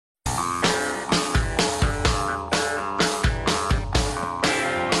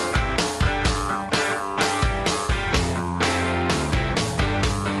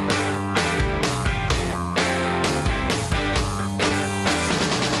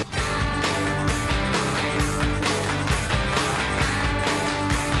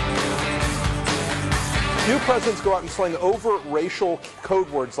Few presidents go out and sling over racial code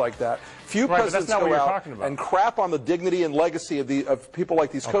words like that. Few presidents go out and crap on the dignity and legacy of people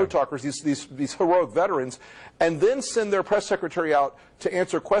like these code talkers, these heroic veterans, and then send their press secretary out to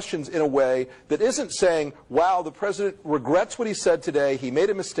answer questions in a way that isn't saying, wow, the president regrets what he said today, he made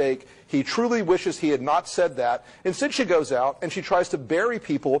a mistake, he truly wishes he had not said that. Instead, she goes out and she tries to bury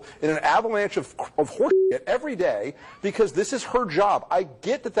people in an avalanche of horse shit every day because this is her job. I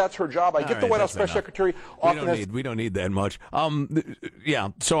get that that's her job. I get the White House press secretary often has... We don't need that much. Yeah,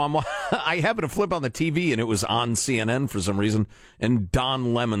 so I happened to flip on the TV, and it was on CNN for some reason, and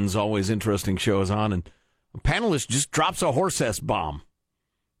Don Lemon's always interesting show is on, and a panelist just drops a horse S-bomb.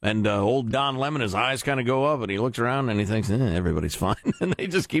 And old Don Lemon, his eyes kind of go up, and he looks around, and he thinks, everybody's fine, and they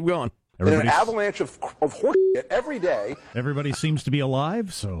just keep going. In an avalanche of horse shit every day. Everybody seems to be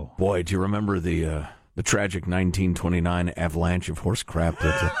alive, so... Boy, do you remember the tragic 1929 avalanche of horse crap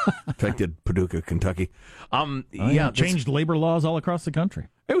that affected Paducah, Kentucky? Changed labor laws all across the country.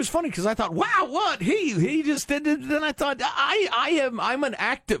 It was funny because I thought, wow, what? He just did it. Then I thought, I'm an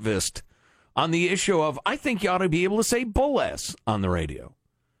activist on the issue of I think you ought to be able to say bull ass on the radio.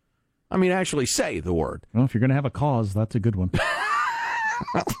 I mean, actually say the word. Well, if you're going to have a cause, that's a good one.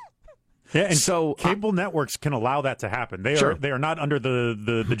 Yeah, and so cable networks can allow that to happen. They are not under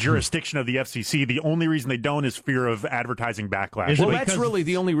the jurisdiction of the FCC. The only reason they don't is fear of advertising backlash. Well, that's really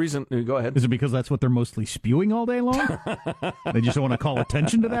the only reason. Go ahead. Is it because that's what they're mostly spewing all day long? They just want to call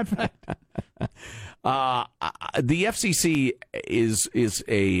attention to that fact? The FCC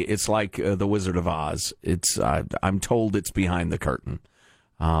it's like the Wizard of Oz. It's I'm told it's behind the curtain.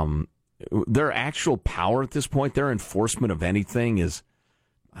 Their actual power at this point, their enforcement of anything is.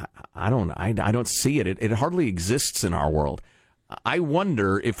 I don't see it. It hardly exists in our world. I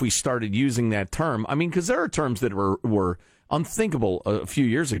wonder if we started using that term. I mean, because there are terms that were unthinkable a few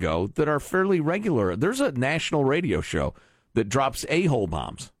years ago that are fairly regular. There's a national radio show that drops a-hole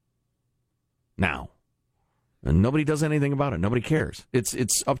bombs now, and nobody does anything about it. Nobody cares.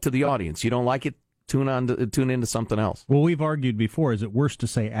 It's up to the audience. You don't like it? Tune into something else. Well, we've argued before, is it worse to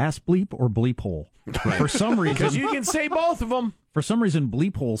say ass bleep or bleep hole? Right. For some reason... Because you can say both of them. For some reason,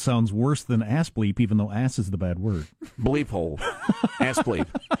 bleep hole sounds worse than ass bleep, even though ass is the bad word. Bleep hole. Ass bleep.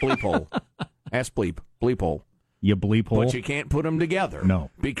 Bleep hole. Ass bleep. Bleep hole. You bleep hole? But you can't put them together.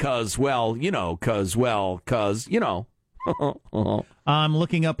 No. Because, I'm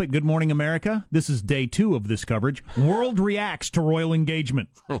looking up at Good Morning America. This is day 2 of this coverage. World reacts to royal engagement.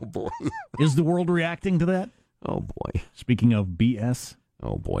 Oh, boy. Is the world reacting to that? Oh, boy. Speaking of BS.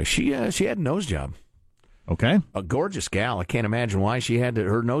 Oh, boy. She had a nose job. Okay. A gorgeous gal. I can't imagine why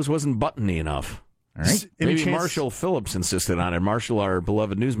her nose wasn't buttony enough. All right. Maybe Marshall Phillips insisted on it. Marshall, our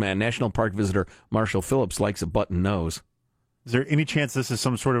beloved newsman, National Park visitor Marshall Phillips likes a button nose. Is there any chance this is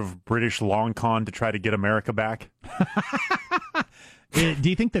some sort of British long con to try to get America back? Do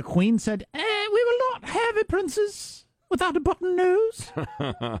you think the Queen said, we will not have a princess without a button nose?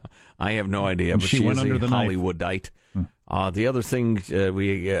 I have no idea, but she went under the Hollywoodite. The other thing,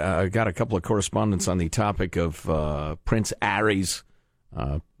 we got a couple of correspondents on the topic of Prince Harry's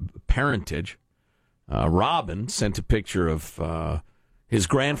parentage. Robin sent a picture of his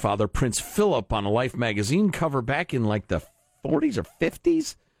grandfather, Prince Philip, on a Life magazine cover back in like the 40s or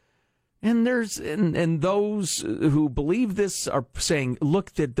 50s. And and those who believe this are saying,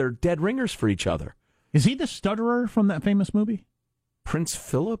 look, that they're dead ringers for each other. Is he the stutterer from that famous movie? Prince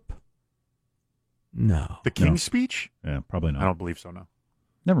Philip? No. The King's Speech? Yeah, probably not. I don't believe so, no.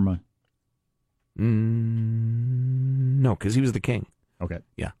 Never mind. No, because he was the king. Okay.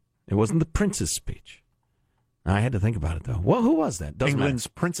 Yeah. It wasn't the prince's speech. I had to think about it, though. Well, who was that? Doesn't England's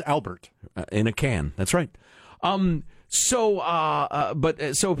matter. Prince Albert. In a can. That's right.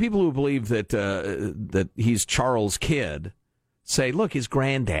 So people who believe that he's Charles' kid say, look, his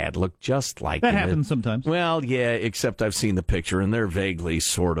granddad looked just like that him. happens sometimes. Well, yeah, except I've seen the picture, and they're vaguely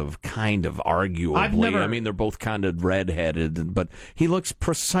sort of kind of arguably. I mean, they're both kind of redheaded, but he looks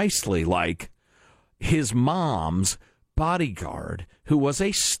precisely like his mom's bodyguard, who was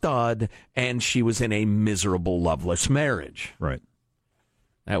a stud, and she was in a miserable, loveless marriage. Right.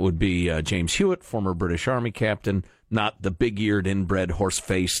 That would be James Hewitt, former British Army captain, not the big-eared, inbred,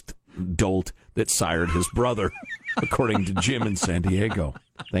 horse-faced dolt that sired his brother, according to Jim in San Diego.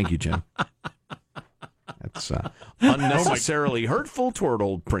 Thank you, Jim. That's unnecessarily hurtful toward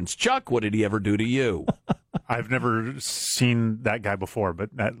old Prince Chuck. What did he ever do to you? I've never seen that guy before,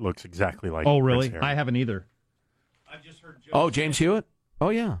 but that looks exactly like Oh, really? Prince Harry. I haven't either. I've just heard Oh, James Hewitt? Oh,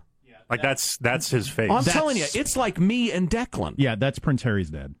 yeah. Like, that's his face. Oh, I'm telling you, it's like me and Declan. Yeah, that's Prince Harry's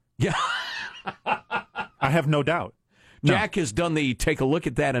dad. Yeah. I have no doubt. Jack has done the take a look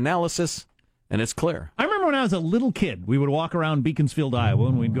at that analysis, and it's clear. I remember when I was a little kid, we would walk around Beaconsfield, Iowa,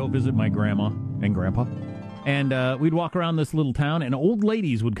 and we'd go visit my grandma and grandpa. And we'd walk around this little town, and old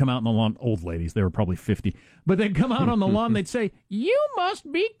ladies would come out on the lawn. Old ladies, they were probably 50. But they'd come out on the lawn, they'd say, "You must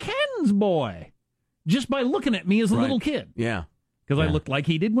be Ken's boy," just by looking at me as a little kid. Yeah. Because I looked like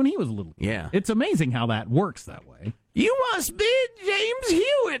he did when he was a little kid. Yeah. It's amazing how that works that way. "You must be James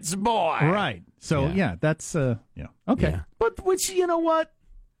Hewitt's boy." Right. So, that's, Okay. Yeah. But, which, you know what?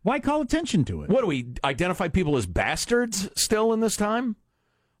 Why call attention to it? What, do we identify people as bastards still in this time?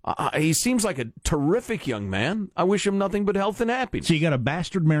 He seems like a terrific young man. I wish him nothing but health and happiness. So you got a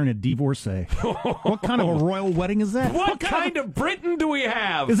bastard marrying a divorcee. What kind of a royal wedding is that? What kind of Britain do we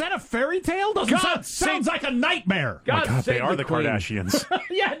have? Is that a fairy tale? Sounds like a nightmare. God, they are the Kardashians.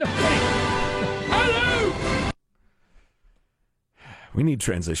 Yeah, no kidding. Hello! We need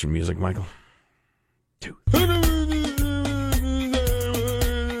transition music, Michael.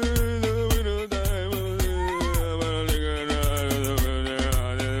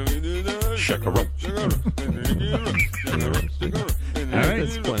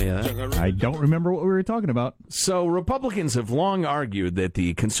 That's plenty of that. I don't remember what we were talking about. So Republicans have long argued that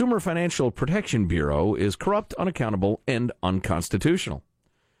the Consumer Financial Protection Bureau is corrupt, unaccountable, and unconstitutional.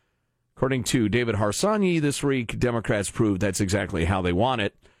 According to David Harsanyi this week, Democrats proved that's exactly how they want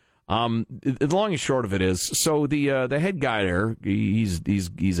it. The long and short of it is, so the head guy there,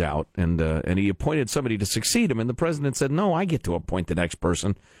 he's out, and he appointed somebody to succeed him, and the president said, "No, I get to appoint the next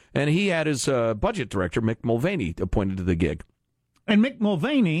person," and he had his budget director, Mick Mulvaney, appointed to the gig. And Mick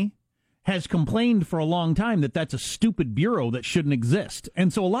Mulvaney has complained for a long time that that's a stupid bureau that shouldn't exist.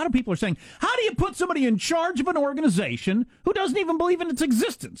 And so a lot of people are saying, how do you put somebody in charge of an organization who doesn't even believe in its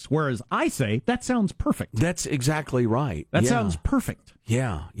existence? Whereas I say, that sounds perfect. That's exactly right. That sounds perfect.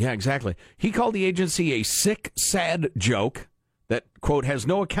 Yeah, exactly. He called the agency a sick, sad joke that, quote, has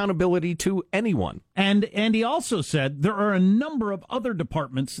no accountability to anyone. And he also said there are a number of other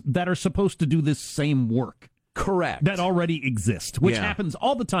departments that are supposed to do this same work. Correct. That already exist, which happens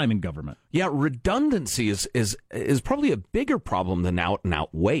all the time in government. Yeah, redundancy is probably a bigger problem than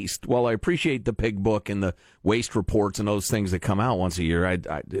out-and-out waste. While I appreciate the pig book and the waste reports and those things that come out once a year,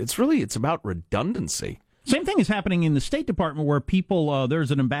 it's about redundancy. Same thing is happening in the State Department where people,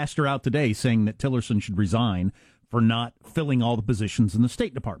 there's an ambassador out today saying that Tillerson should resign for not filling all the positions in the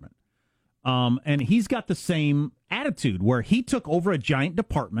State Department. And he's got the same attitude where he took over a giant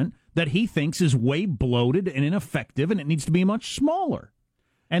department that he thinks is way bloated and ineffective, and it needs to be much smaller.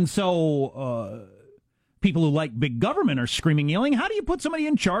 And so people who like big government are screaming, yelling, how do you put somebody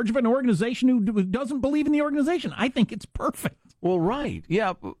in charge of an organization who doesn't believe in the organization? I think it's perfect. Well, right.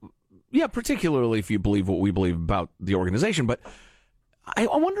 Yeah, particularly if you believe what we believe about the organization. But I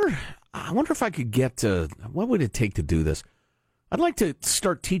wonder if I could get to, what would it take to do this? I'd like to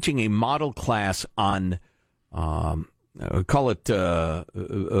start teaching a model class on, call it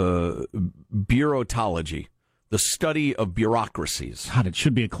bureautology, the study of bureaucracies. God, it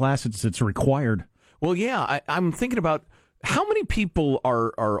should be a class. It's required. Well, yeah, I'm thinking about how many people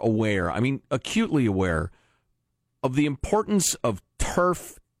are aware, I mean, acutely aware of the importance of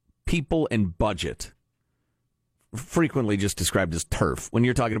turf, people, and budget, frequently just described as turf, when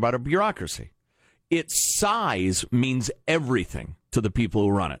you're talking about a bureaucracy. Its size means everything to the people who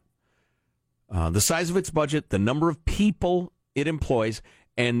run it. The size of its budget, the number of people it employs,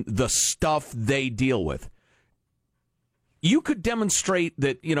 and the stuff they deal with. You could demonstrate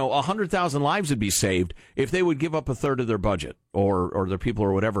that, 100,000 lives would be saved if they would give up a third of their budget or their people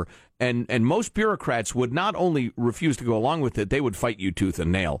or whatever. And most bureaucrats would not only refuse to go along with it, they would fight you tooth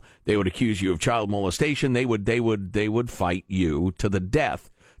and nail. They would accuse you of child molestation. They would fight you to the death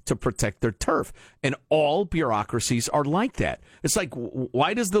to protect their turf. And all bureaucracies are like that. It's like,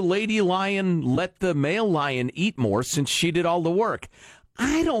 why does the lady lion let the male lion eat more since she did all the work?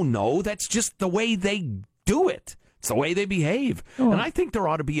 I don't know. That's just the way they do it. It's the way they behave. Oh. And I think there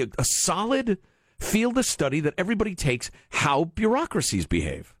ought to be a solid field of study that everybody takes how bureaucracies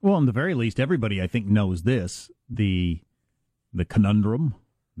behave. Well, in the very least, everybody, I think, knows this, the conundrum,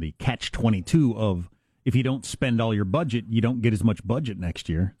 the catch-22 of, if you don't spend all your budget, you don't get as much budget next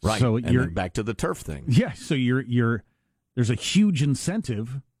year. Right, so and you're back to the turf thing. Yeah, so there's a huge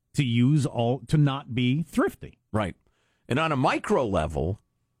incentive to not be thrifty. Right. And on a micro level,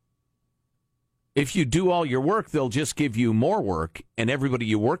 if you do all your work, they'll just give you more work, and everybody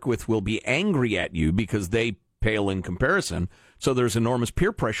you work with will be angry at you because they pale in comparison. So there's enormous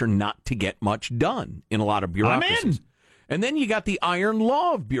peer pressure not to get much done in a lot of bureaucracies. I'm in. And then you got the iron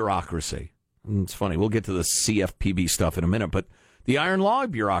law of bureaucracy. It's funny. We'll get to the CFPB stuff in a minute, but the iron law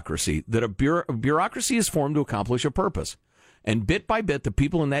of bureaucracy, that a bureaucracy is formed to accomplish a purpose. And bit by bit, the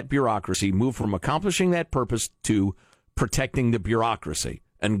people in that bureaucracy move from accomplishing that purpose to protecting the bureaucracy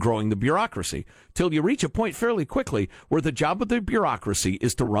and growing the bureaucracy, till you reach a point fairly quickly where the job of the bureaucracy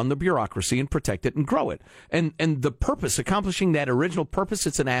is to run the bureaucracy and protect it and grow it. And the purpose, accomplishing that original purpose,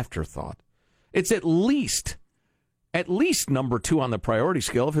 it's an afterthought. It's at least number 2 on the priority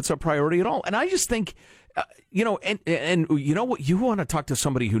scale, if it's a priority at all. And I just think, and you know what, you want to talk to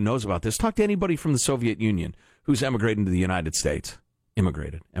somebody who knows about this, talk to anybody from the Soviet Union who's emigrated to the United States.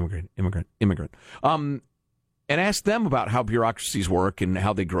 Immigrant. And ask them about how bureaucracies work and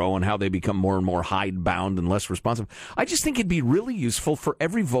how they grow and how they become more and more hidebound and less responsive. I just think it'd be really useful for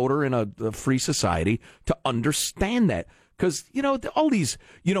every voter in a free society to understand that. Because, all these,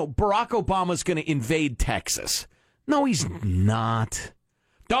 Barack Obama's going to invade Texas. No, he's not.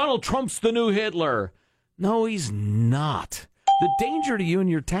 Donald Trump's the new Hitler. No, he's not. The danger to you and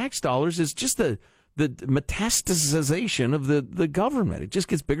your tax dollars is just the metastasization of the government. It just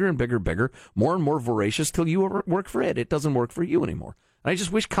gets bigger and bigger, more and more voracious till you work for it. It doesn't work for you anymore. And I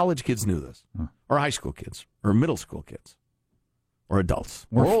just wish college kids knew this, or high school kids, or middle school kids, or adults,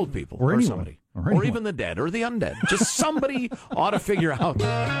 or old people, or somebody, or even the dead, or the undead. Just somebody ought to figure out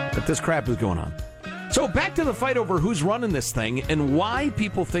that this crap is going on. So back to the fight over who's running this thing and why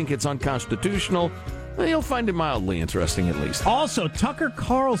people think it's unconstitutional. Well, you'll find it mildly interesting, at least. Also, Tucker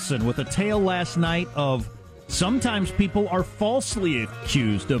Carlson with a tale last night of sometimes people are falsely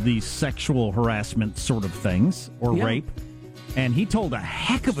accused of these sexual harassment sort of things, or rape. And he told a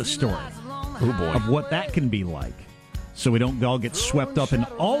heck of a story of what that can be like. So we don't all get swept up in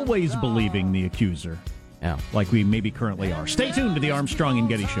always believing the accuser, like we maybe currently are. Stay tuned to the Armstrong and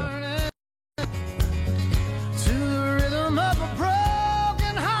Getty Show.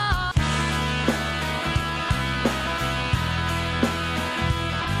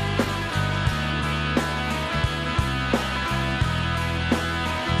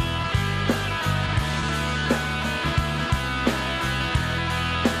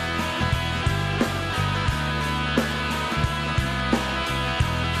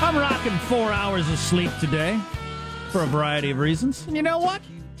 I'm rocking 4 hours of sleep today for a variety of reasons. And you know what?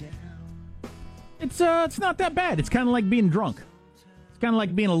 It's not that bad. It's kind of like being drunk. It's kind of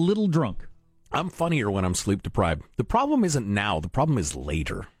like being a little drunk. I'm funnier when I'm sleep deprived. The problem isn't now. The problem is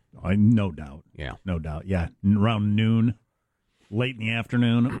later. No doubt. Yeah. No doubt. Yeah. Around noon, late in the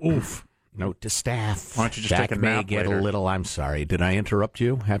afternoon. Oof. Note to staff. Why don't you just take a nap get later? A little. I'm sorry. Did I interrupt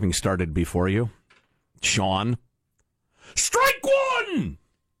you? Having started before you, Sean. Strike one.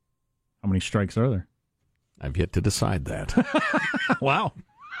 How many strikes are there? I've yet to decide that. Wow.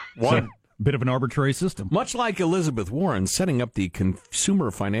 One. Bit of an arbitrary system. Much like Elizabeth Warren setting up the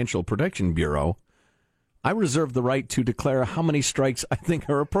Consumer Financial Protection Bureau, I reserve the right to declare how many strikes I think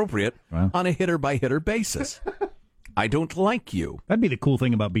are appropriate on a hitter-by-hitter basis. I don't like you. That'd be the cool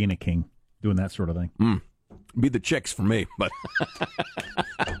thing about being a king, doing that sort of thing. Be the chicks for me, but...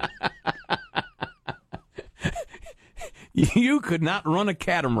 You could not run a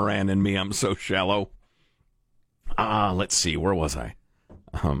catamaran in me. I'm so shallow. Let's see. Where was I?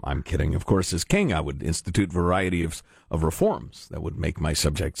 I'm kidding. Of course, as king, I would institute a variety of reforms that would make my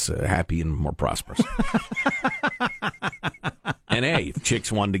subjects happy and more prosperous. And hey, if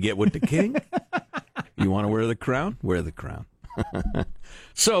chicks wanted to get with the king, you want to wear the crown? Wear the crown.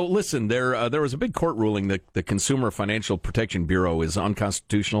 So, listen, there was a big court ruling that the Consumer Financial Protection Bureau is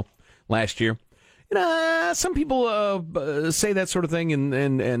unconstitutional last year. Some people say that sort of thing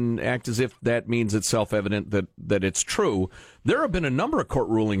and act as if that means it's self-evident that it's true. There have been a number of court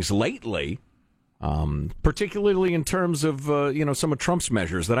rulings lately, particularly in terms of some of Trump's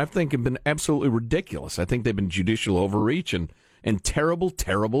measures that I think have been absolutely ridiculous. I think they've been judicial overreach and terrible,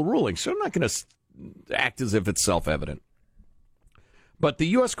 terrible rulings. So I'm not going to act as if it's self-evident. But the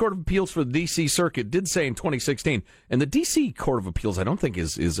U.S. Court of Appeals for the D.C. Circuit did say in 2016, and the D.C. Court of Appeals I don't think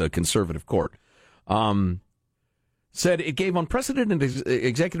is a conservative court, said it gave unprecedented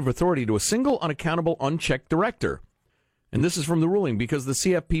executive authority to a single, unaccountable, unchecked director. And this is from the ruling. Because the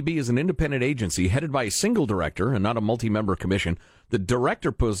CFPB is an independent agency headed by a single director and not a multi-member commission, the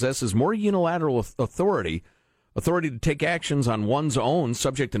director possesses more unilateral authority to take actions on one's own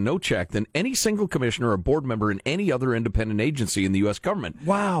subject to no check than any single commissioner or board member in any other independent agency in the U.S. government.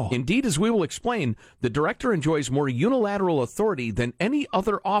 Wow. Indeed, as we will explain, the director enjoys more unilateral authority than any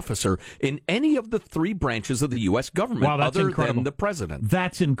other officer in any of the three branches of the U.S. government other than the president.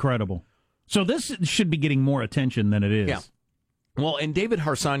 That's incredible. So this should be getting more attention than it is. Yeah. Well, and David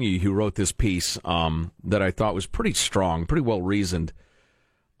Harsanyi, who wrote this piece that I thought was pretty strong, pretty well reasoned,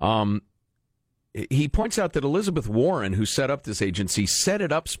 he points out that Elizabeth Warren, who set up this agency, set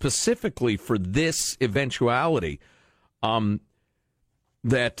it up specifically for this eventuality.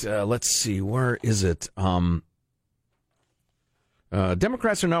 let's see, where is it?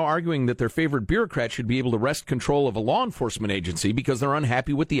 Democrats are now arguing that their favorite bureaucrat should be able to wrest control of a law enforcement agency because they're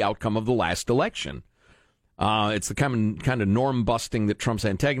unhappy with the outcome of the last election. It's the kind of norm busting that Trump's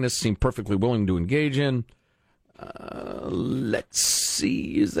antagonists seem perfectly willing to engage in. Let's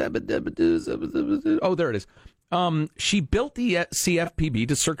see. Oh, there it is. She built the CFPB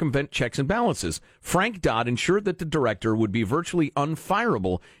to circumvent checks and balances. Frank Dodd ensured that the director would be virtually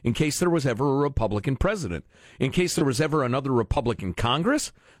unfireable in case there was ever a Republican president. In case there was ever another Republican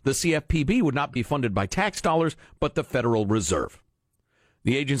Congress, the CFPB would not be funded by tax dollars, but the Federal Reserve.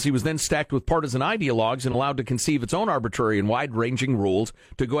 The agency was then stacked with partisan ideologues and allowed to conceive its own arbitrary and wide-ranging rules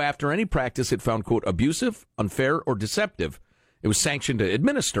to go after any practice it found, quote, abusive, unfair, or deceptive. It was sanctioned to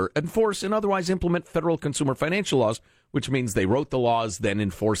administer, enforce, and otherwise implement federal consumer financial laws, which means they wrote the laws, then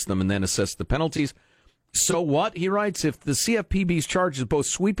enforced them, and then assessed the penalties. So what? He writes, if the CFPB's charge is both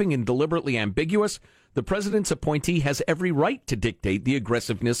sweeping and deliberately ambiguous, the president's appointee has every right to dictate the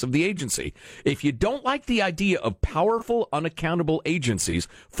aggressiveness of the agency. If you don't like the idea of powerful, unaccountable agencies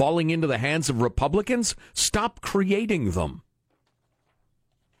falling into the hands of Republicans, stop creating them.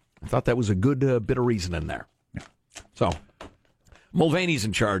 I thought that was a good bit of reasoning there. Yeah. So Mulvaney's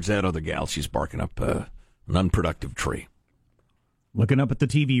in charge. That other gal, she's barking up an unproductive tree. Looking up at the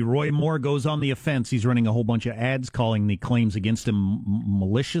TV, Roy Moore goes on the offense. He's running a whole bunch of ads calling the claims against him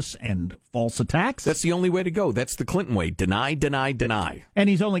malicious and false attacks. That's the only way to go. That's the Clinton way. Deny, deny, deny. And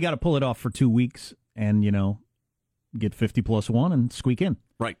he's only got to pull it off for 2 weeks and, get 50 plus 1 and squeak in.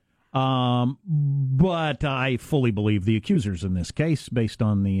 Right. But I fully believe the accusers in this case based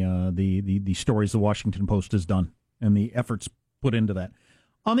on the stories the Washington Post has done and the efforts put into that.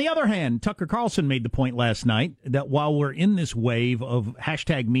 On the other hand, Tucker Carlson made the point last night that while we're in this wave of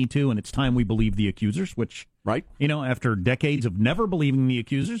 #MeToo and it's time we believe the accusers, which, right, after decades of never believing the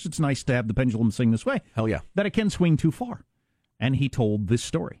accusers, it's nice to have the pendulum swing this way. Hell yeah. That it can swing too far. And he told this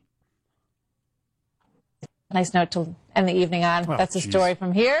story. Nice note to end the evening on. Oh, that's a story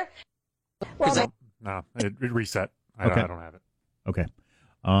from here. Well, no, it reset. I don't have it. Okay.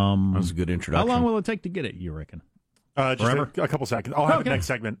 That was a good introduction. How long will it take to get it, you reckon? Just a couple seconds. I'll have it next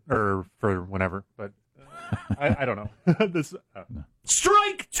segment or for whenever, but I don't know.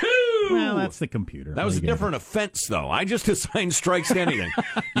 Strike 2! Well, that's the computer. That was a different offense, though. I just assigned strikes to anything.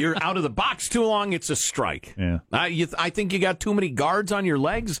 You're out of the box too long, it's a strike. Yeah. I think you got too many guards on your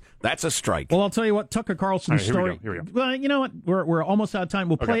legs, that's a strike. Well, I'll tell you what, Tucker Carlson's story. Here we go. Well, you know what? We're almost out of time.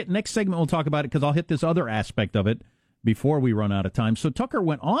 We'll play it next segment. We'll talk about it because I'll hit this other aspect of it before we run out of time. So Tucker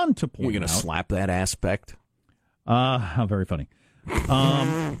went on to point out. We're going to slap that aspect? How very funny.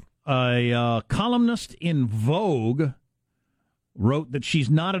 A columnist in Vogue wrote that she's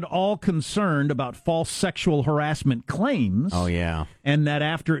not at all concerned about false sexual harassment claims. Oh, yeah. And that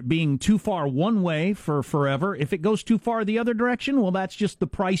after it being too far one way for forever, if it goes too far the other direction, well, that's just the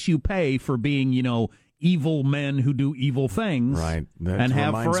price you pay for being, evil men who do evil things. Right. That and have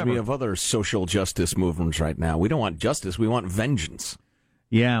reminds forever. Me of other social justice movements right now. We don't want justice, we want vengeance.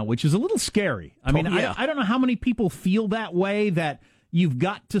 Yeah, which is a little scary. I mean, I don't know how many people feel that way, that you've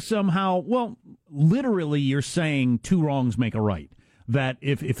got to somehow, well, literally you're saying two wrongs make a right. That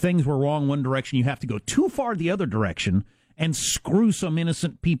if things were wrong one direction, you have to go too far the other direction and screw some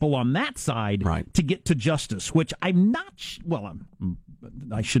innocent people on that side to get to justice, which I'm not,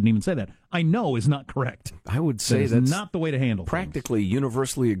 I shouldn't even say that. I know is not correct. I would say that's not the way to handle practically things.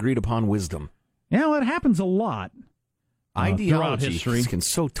 Universally agreed upon wisdom. Yeah, well, it happens a lot. Ideology can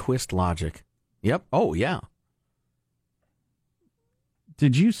so twist logic. Yep. Oh, yeah.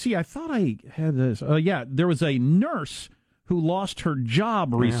 Did you see? I thought I had this. There was a nurse who lost her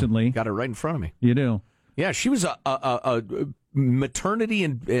job recently. Got it right in front of me. You do? Yeah, she was a maternity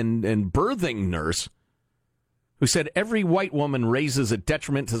and birthing nurse who said every white woman raises a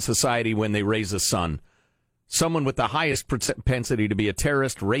detriment to society when they raise a son. Someone with the highest propensity to be a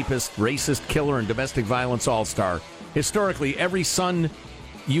terrorist, rapist, racist, killer, and domestic violence all-star. Historically, every son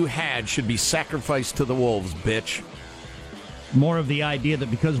you had should be sacrificed to the wolves, bitch. More of the idea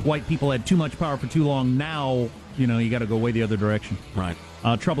that because white people had too much power for too long, now, you got to go way the other direction. Right.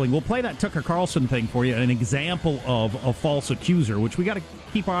 Troubling. We'll play that Tucker Carlson thing for you, an example of a false accuser, which we got to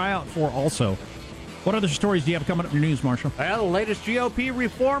keep our eye out for also. What other stories do you have coming up in your news, Marshall? Well, the latest GOP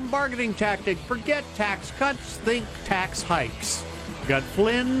reform bargaining tactic. Forget tax cuts, think tax hikes. We got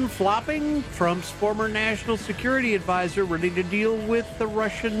Flynn flopping, Trump's former national security advisor, ready to deal with the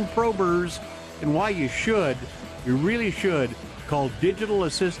Russian probers, and why you really should, call digital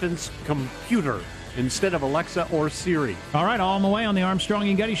assistants computer instead of Alexa or Siri. All right, all on the way on the Armstrong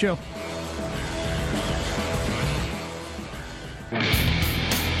and Getty Show. Yo,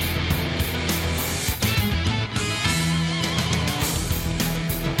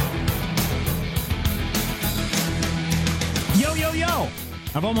 yo, yo.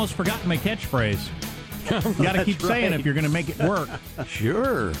 I've almost forgotten my catchphrase. You got to keep saying it if you're going to make it work.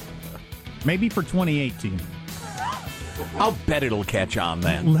 Sure. Maybe for 2018. I'll bet it'll catch on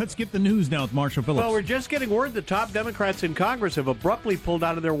then. Let's get the news now with Marshall Phillips. Well, we're just getting word the top Democrats in Congress have abruptly pulled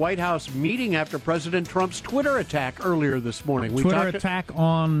out of their White House meeting after President Trump's Twitter attack earlier this morning. When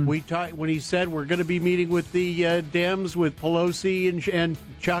he said we're going to be meeting with the Dems, with Pelosi and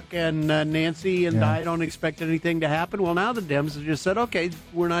Chuck and Nancy, and I don't expect anything to happen. Well, now the Dems have just said, okay,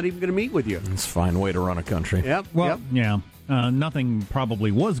 we're not even going to meet with you. It's a fine way to run a country. Yep. Well, yeah. Nothing probably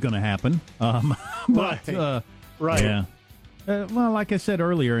was going to happen. But, right. Yeah. Well, like I said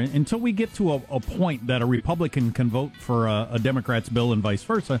earlier, until we get to a point that a Republican can vote for a Democrat's bill and vice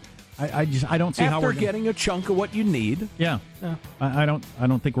versa, I don't see how we're getting a chunk of what you need. Yeah. I don't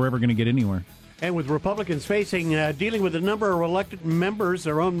think we're ever going to get anywhere. And with Republicans dealing with a number of elected members,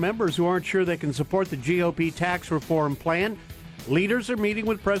 their own members, who aren't sure they can support the GOP tax reform plan, leaders are meeting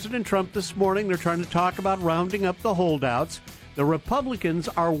with President Trump this morning. They're trying to talk about rounding up the holdouts. The Republicans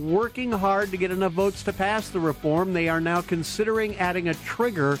are working hard to get enough votes to pass the reform. They are now considering adding a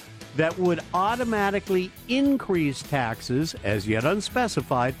trigger that would automatically increase taxes, as yet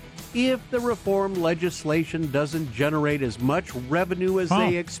unspecified, if the reform legislation doesn't generate as much revenue as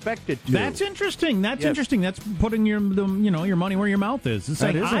they expect it to. That's interesting. That's interesting. That's putting your money where your mouth is. It's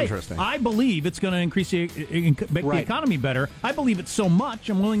that saying, is interesting. I believe it's going to increase make the economy better. I believe it so much,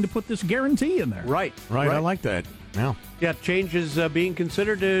 I'm willing to put this guarantee in there. Right. I like that. Yeah, change is being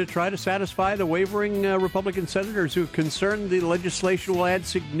considered to try to satisfy the wavering Republican senators who are concerned the legislation will add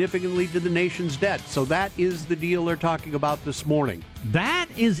significantly to the nation's debt. So that is the deal they're talking about this morning. That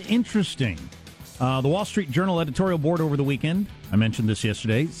is interesting. The Wall Street Journal editorial board over the weekend, I mentioned this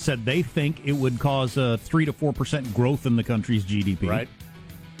yesterday, said they think it would cause a 3 to 4% growth in the country's GDP. Right.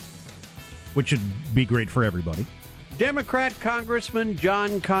 Which would be great for everybody. Democrat Congressman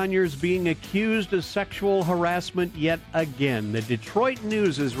John Conyers being accused of sexual harassment yet again. The Detroit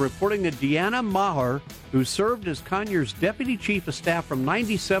News is reporting that Deanna Maher, who served as Conyers' deputy chief of staff from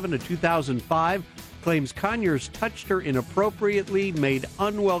 1997 to 2005, claims Conyers touched her inappropriately, made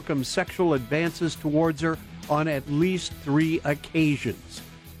unwelcome sexual advances towards her on at least 3 occasions.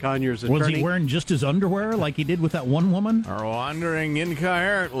 Conyers' attorney... Was he wearing just his underwear like he did with that one woman? Or wandering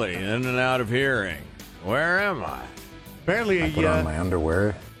incoherently in and out of hearing. Where am I? Apparently, I put on my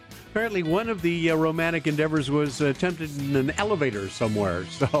underwear. Apparently, one of the romantic endeavors was attempted in an elevator somewhere.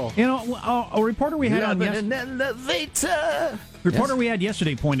 So, a reporter we had an elevator. We had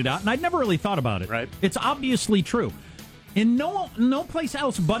yesterday pointed out, and I'd never really thought about it. Right. It's obviously true. In no place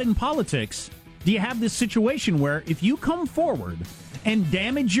else but in politics do you have this situation where if you come forward and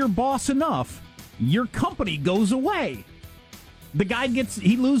damage your boss enough, your company goes away. The guy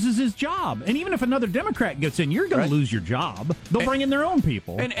loses his job. And even if another Democrat gets in, you're going to lose your job. They'll bring in their own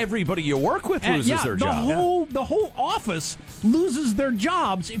people. And everybody you work with loses their job. The whole office loses their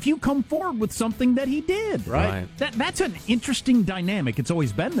jobs if you come forward with something that he did. Right. That's an interesting dynamic. It's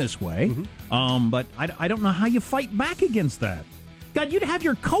always been this way. Mm-hmm. But I don't know how you fight back against that. God, you'd have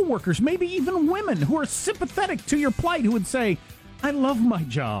your coworkers, maybe even women, who are sympathetic to your plight, who would say, I love my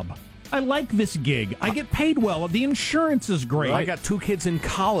job. I like this gig. I get paid well. The insurance is great. I got 2 kids in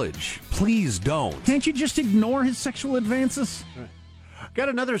college. Please don't. Can't you just ignore his sexual advances? Got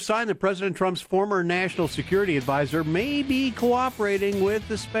another sign that President Trump's former national security advisor may be cooperating with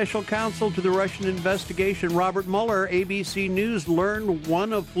the special counsel to the Russian investigation. Robert Mueller, ABC News, learned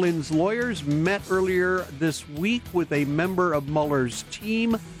one of Flynn's lawyers met earlier this week with a member of Mueller's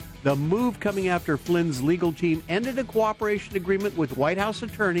team. The move coming after Flynn's legal team ended a cooperation agreement with White House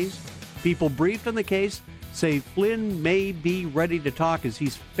attorneys. People briefed on the case say Flynn may be ready to talk as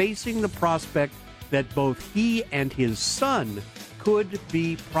he's facing the prospect that both he and his son could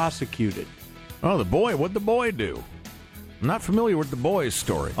be prosecuted. Oh, the boy. What'd the boy do? I'm not familiar with the boy's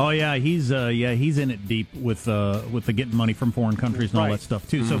story. Oh, yeah. He's in it deep with the getting money from foreign countries and all that stuff,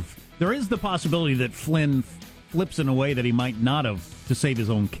 too. Mm-hmm. So there is the possibility that Flynn flips in a way that he might not have to save his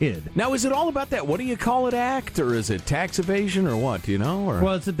own kid. Now, is it all about that? What do you call it, act? Or is it tax evasion or what? Do you know? Or?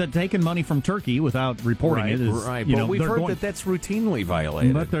 Well, it's that taking money from Turkey without reporting it. Right. But we've heard that that's routinely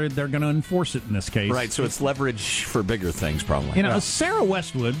violated. But they're going to enforce it in this case. Right. So it's leverage for bigger things, probably. Sarah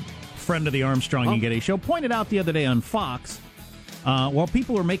Westwood, friend of the Armstrong and Getty show, pointed out the other day on Fox, while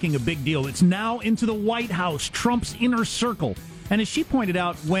people are making a big deal, it's now into the White House, Trump's inner circle. And as she pointed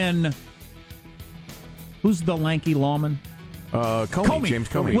out, who's the lanky lawman? Comey, James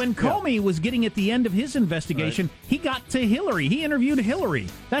Comey. When Comey was getting at the end of his investigation, he got to Hillary. He interviewed Hillary.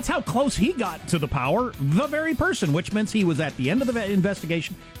 That's how close he got to the power, the very person, which means he was at the end of the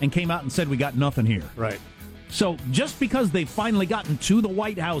investigation and came out and said, we got nothing here. Right. So just because they've finally gotten to the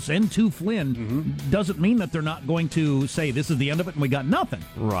White House and to Flynn doesn't mean that they're not going to say this is the end of it and we got nothing.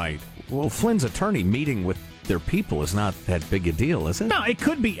 Right. Well, Flynn's attorney meeting with their people is not that big a deal, is it? No, it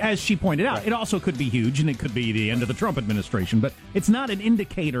could be, as she pointed out. Right. It also could be huge, and it could be the end of the Trump administration. But it's not an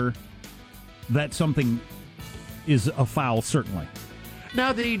indicator that something is afoul, certainly.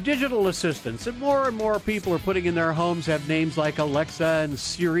 Now, the digital assistants, and more people are putting in their homes have names like Alexa and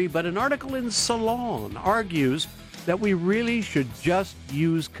Siri, but an article in Salon argues that we really should just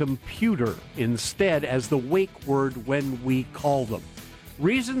use computer instead as the wake word when we call them.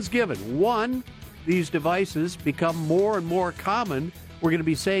 Reasons given. One, these devices become more and more common. We're going to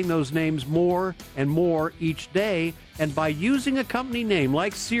be saying those names more and more each day, and by using a company name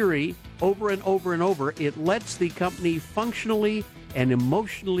like Siri over and over and over, it lets the company functionally and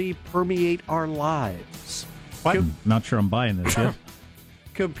emotionally permeate our lives. I'm not sure I'm buying this yet.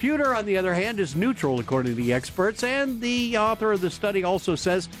 Computer, on the other hand, is neutral, according to the experts, and the author of the study also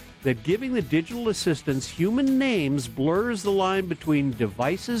says that giving the digital assistants human names blurs the line between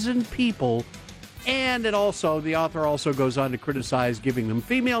devices and people. And the author also goes on to criticize giving them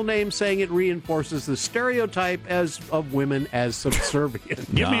female names, saying it reinforces the stereotype of women as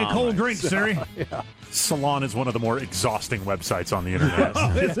subservient. Give me a cold drink, Siri. Yeah. Salon is one of the more exhausting websites on the internet.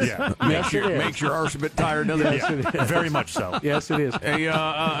 Yeah. Makes your arse a bit tired, doesn't it? Yes, it is. Very much so. Yes, it is.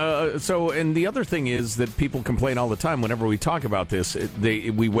 And the other thing is that people complain all the time whenever we talk about this.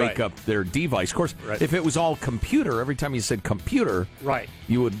 We wake up their device. Of course, if it was all computer, every time you said computer,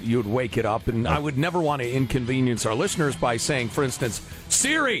 you would wake it up. And I would never want to inconvenience our listeners by saying, for instance,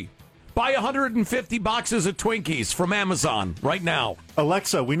 Siri, buy 150 boxes of Twinkies from Amazon right now.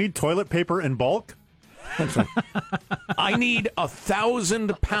 Alexa, we need toilet paper in bulk. I need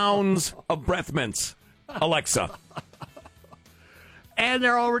 1,000 pounds of breath mints, Alexa. And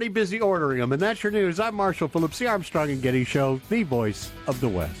they're already busy ordering them. And that's your news. I'm Marshall Phillips, the Armstrong and Getty Show, the voice of the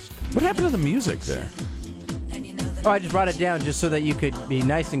West. What happened to the music there? Oh, I just brought it down just so that you could be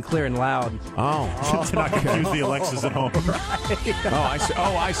nice and clear and loud. To not confuse the Alexas at home.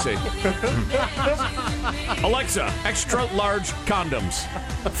 I see. Alexa, extra large condoms,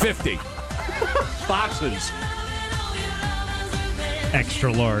 50 boxes.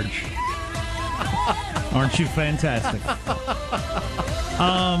 Extra large. Aren't you fantastic?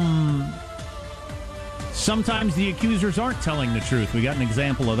 Sometimes the accusers aren't telling the truth. We got an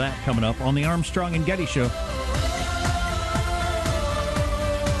example of that coming up on the Armstrong and Getty Show.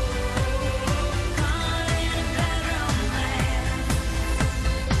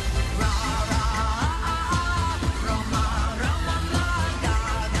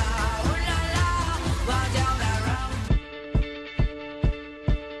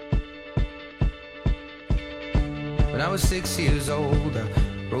 When I was 6 years old, I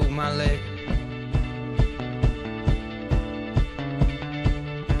broke my leg.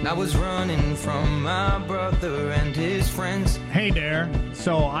 And I was running from my brother and his friends. Hey there.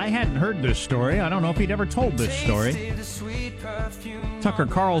 So I hadn't heard this story. I don't know if he'd ever told this story. Tucker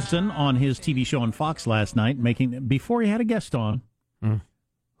Carlson on his TV show on Fox last night, before he had a guest on,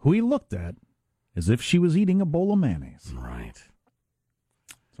 who he looked at as if she was eating a bowl of mayonnaise. Right.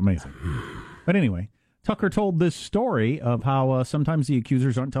 It's amazing. But anyway, Tucker told this story of how sometimes the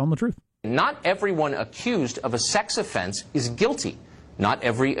accusers aren't telling the truth. Not everyone accused of a sex offense is guilty. Not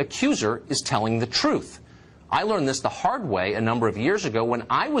every accuser is telling the truth. I learned this the hard way a number of years ago when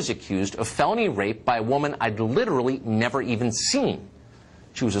I was accused of felony rape by a woman I'd literally never even seen.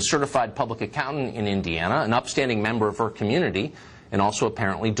 She was a certified public accountant in Indiana, an upstanding member of her community, and also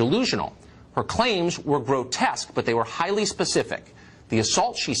apparently delusional. Her claims were grotesque, but they were highly specific. The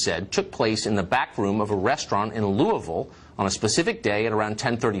assault, she said, took place in the back room of a restaurant in Louisville on a specific day at around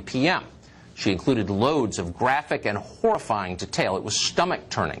 10:30 p.m. She included loads of graphic and horrifying detail. It was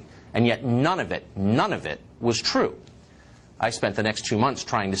stomach-turning, and yet none of it was true. I spent the next 2 months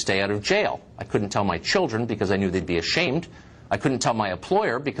trying to stay out of jail. I couldn't tell my children because I knew they'd be ashamed. I couldn't tell my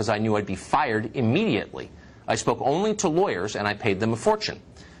employer because I knew I'd be fired immediately. I spoke only to lawyers, and I paid them a fortune.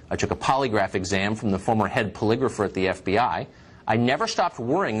 I took a polygraph exam from the former head polygrapher at the FBI. I never stopped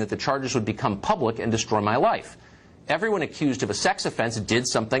worrying that the charges would become public and destroy my life. Everyone accused of a sex offense did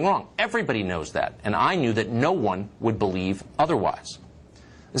something wrong. Everybody knows that, and I knew that no one would believe otherwise.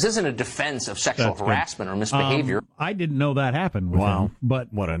 This isn't a defense of sexual harassment or misbehavior. I didn't know that happened with him,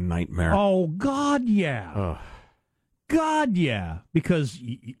 but what a nightmare. Oh, God, yeah. God, yeah. Because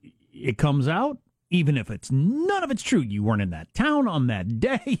it comes out, even if none of it's true. You weren't in that town on that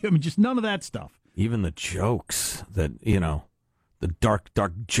day. I mean, just none of that stuff. Even the jokes that, the dark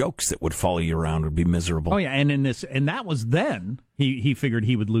jokes that would follow you around would be miserable. Oh yeah, and that was then he figured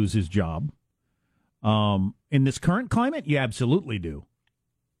he would lose his job. In this current climate, you absolutely do.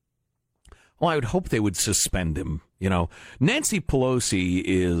 Well, I would hope they would suspend him. Nancy Pelosi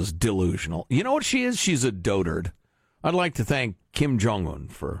is delusional. You know what she is? She's a dotard. I'd like to thank Kim Jong-un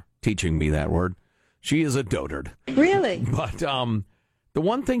for teaching me that word. She is a dotard. Really? But the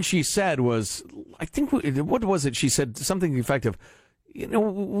one thing she said was, I think, what was it? She said something effective.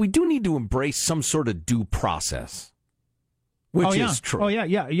 We do need to embrace some sort of due process, which is true. Oh,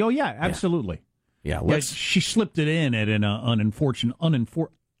 yeah, absolutely. Yeah, she slipped it in at an unfortunate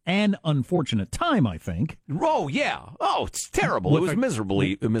time, I think. Oh, yeah. Oh, it's terrible. It was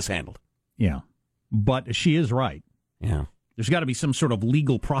miserably mishandled. Yeah. But she is right. Yeah. There's got to be some sort of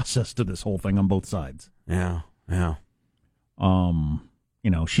legal process to this whole thing on both sides. Yeah.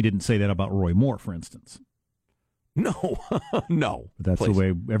 She didn't say that about Roy Moore, for instance. No. No. But that's the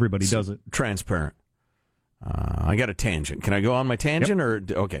way everybody does it. Transparent. I got a tangent. Can I go on my tangent?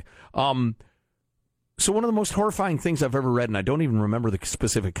 Yep. Okay. So one of the most horrifying things I've ever read, and I don't even remember the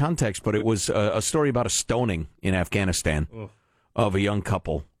specific context, but it was a story about a stoning in Afghanistan of a young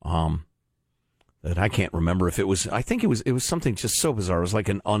couple that I can't remember if it was. I think it was something just so bizarre. It was like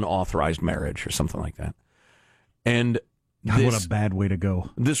an unauthorized marriage or something like that. And what a bad way to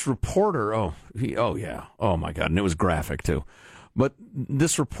go. This reporter, oh my God, and it was graphic too. But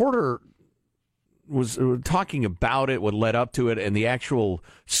this reporter was talking about it, what led up to it, and the actual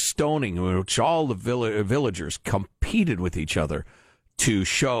stoning, in which all the villagers competed with each other to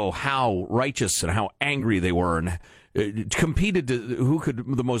show how righteous and how angry they were, and competed to who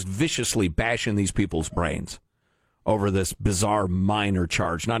could the most viciously bash in these people's brains over this bizarre minor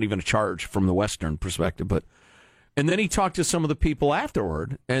charge, not even a charge from the Western perspective. And then he talked to some of the people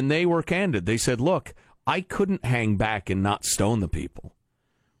afterward, and they were candid. They said, look, I couldn't hang back and not stone the people.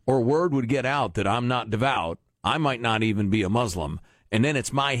 Or word would get out that I'm not devout, I might not even be a Muslim, and then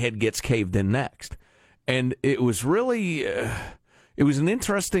it's my head gets caved in next. And it was really, it was an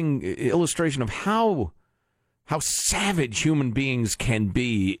interesting illustration of how savage human beings can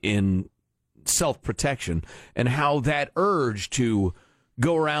be in self-protection, and how that urge to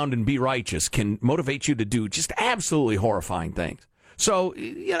go around and be righteous can motivate you to do just absolutely horrifying things. So,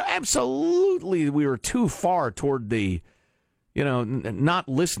 absolutely we were too far toward the, not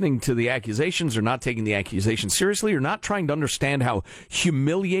listening to the accusations or not taking the accusations seriously or not trying to understand how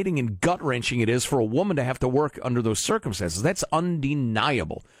humiliating and gut-wrenching it is for a woman to have to work under those circumstances. That's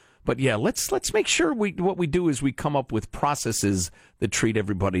undeniable. But yeah, let's make sure what we do is we come up with processes that treat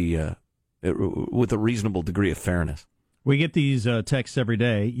everybody with a reasonable degree of fairness. We get these texts every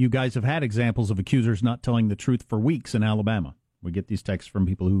day. You guys have had examples of accusers not telling the truth for weeks in Alabama. We get these texts from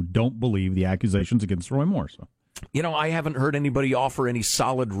people who don't believe the accusations against Roy Moore. So, I haven't heard anybody offer any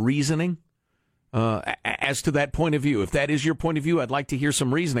solid reasoning as to that point of view. If that is your point of view, I'd like to hear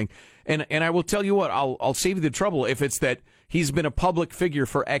some reasoning. And I will tell you what, I'll save you the trouble. If it's that he's been a public figure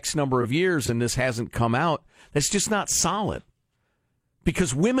for X number of years and this hasn't come out, that's just not solid.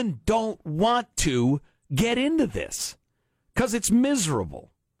 Because women don't want to get into this. Because it's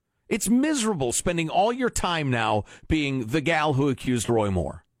miserable. It's miserable spending all your time now being the gal who accused Roy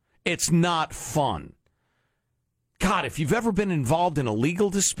Moore. It's not fun. God, if you've ever been involved in a legal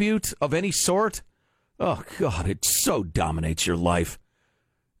dispute of any sort, oh, God, it so dominates your life.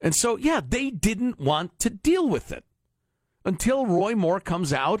 And so, yeah, they didn't want to deal with it. Until Roy Moore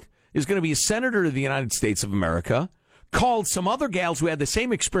comes out, is going to be a senator of the United States of America, called some other gals who had the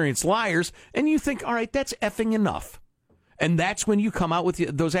same experience liars, and you think, all right, that's effing enough. And that's when you come out with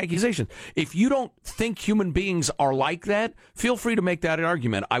those accusations. If you don't think human beings are like that, feel free to make that an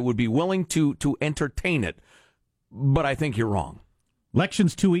argument. I would be willing to entertain it, but I think you're wrong.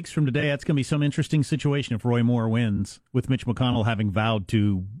 Election's 2 weeks from today. That's going to be some interesting situation if Roy Moore wins, with Mitch McConnell having vowed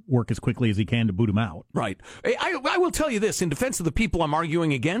to work as quickly as he can to boot him out. Right. I will tell you this, in defense of the people I'm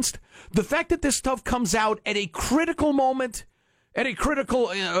arguing against, the fact that this stuff comes out at a critical moment, at a critical,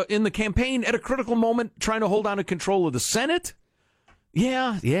 in the campaign, at a critical moment, trying to hold on to control of the Senate,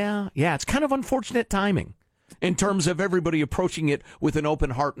 yeah, it's kind of unfortunate timing in terms of everybody approaching it with an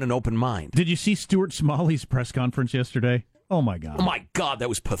open heart and an open mind. Did you see Stuart Smalley's press conference yesterday? Oh, my God. Oh, my God, that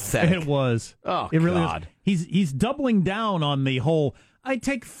was pathetic. It was. Oh, it really God. Was. He's doubling down on the whole, I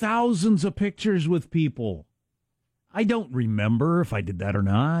take thousands of pictures with people. I don't remember if I did that or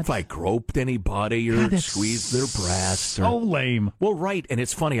not. If I groped anybody or squeezed their breasts. So lame. Well, right, and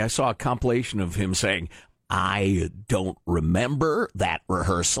it's funny. I saw a compilation of him saying, I don't remember that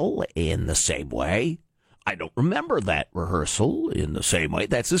rehearsal in the same way. I don't remember that rehearsal in the same way.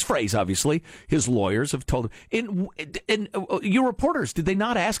 That's his phrase, obviously. His lawyers have told him. And you reporters, did they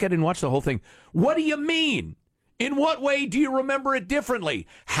not ask? I didn't watch the whole thing. What do you mean? In what way do you remember it differently?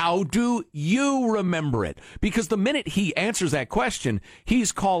 How do you remember it? Because the minute he answers that question,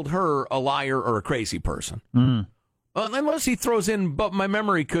 he's called her a liar or a crazy person. Unless he throws in, but my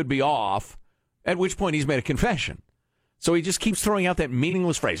memory could be off, at which point he's made a confession. So he just keeps throwing out that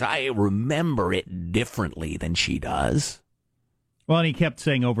meaningless phrase. I remember it differently than she does. Well, and he kept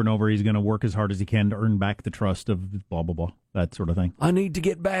saying over and over he's going to work as hard as he can to earn back the trust of blah, blah, blah, that sort of thing. I need to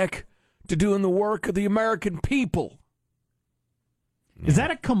get back to doing the work of the American people. Is that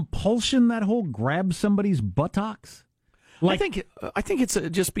a compulsion, that whole grab somebody's buttocks? I think it's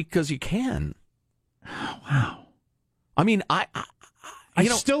just because you can. Wow. I mean,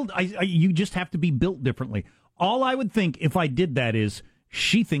 you just have to be built differently. All I would think if I did that is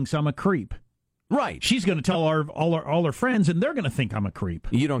she thinks I'm a creep. Right. She's going to tell all her friends, and they're going to think I'm a creep.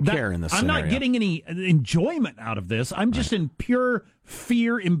 You don't care in this scenario. I'm not getting any enjoyment out of this. I'm just in pure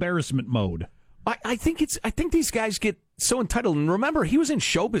fear, embarrassment mode. I think these guys get so entitled. And remember, he was in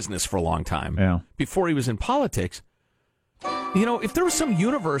show business for a long time before he was in politics. You know, if there was some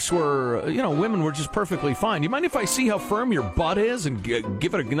universe where, women were just perfectly fine, you mind if I see how firm your butt is and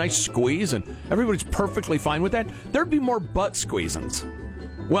give it a nice squeeze and everybody's perfectly fine with that? There'd be more butt squeezings.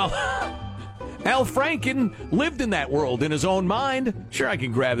 Well, Al Franken lived in that world in his own mind. Sure, I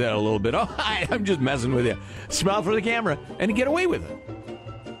can grab that a little bit. Oh, I'm just messing with you. Smile for the camera and get away with it.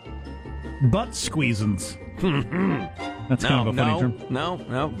 Butt squeezins. That's kind of a funny term.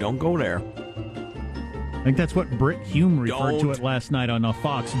 No, don't go there. I think that's what Brit Hume referred to it last night on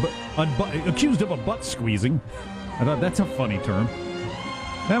Fox. Accused of a butt squeezing. I thought that's a funny term.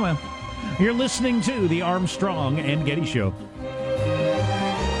 Oh, well. You're listening to the Armstrong and Getty Show.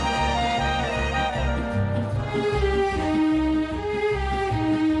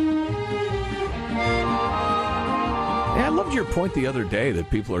 I loved your point the other day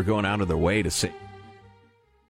that people are going out of their way to say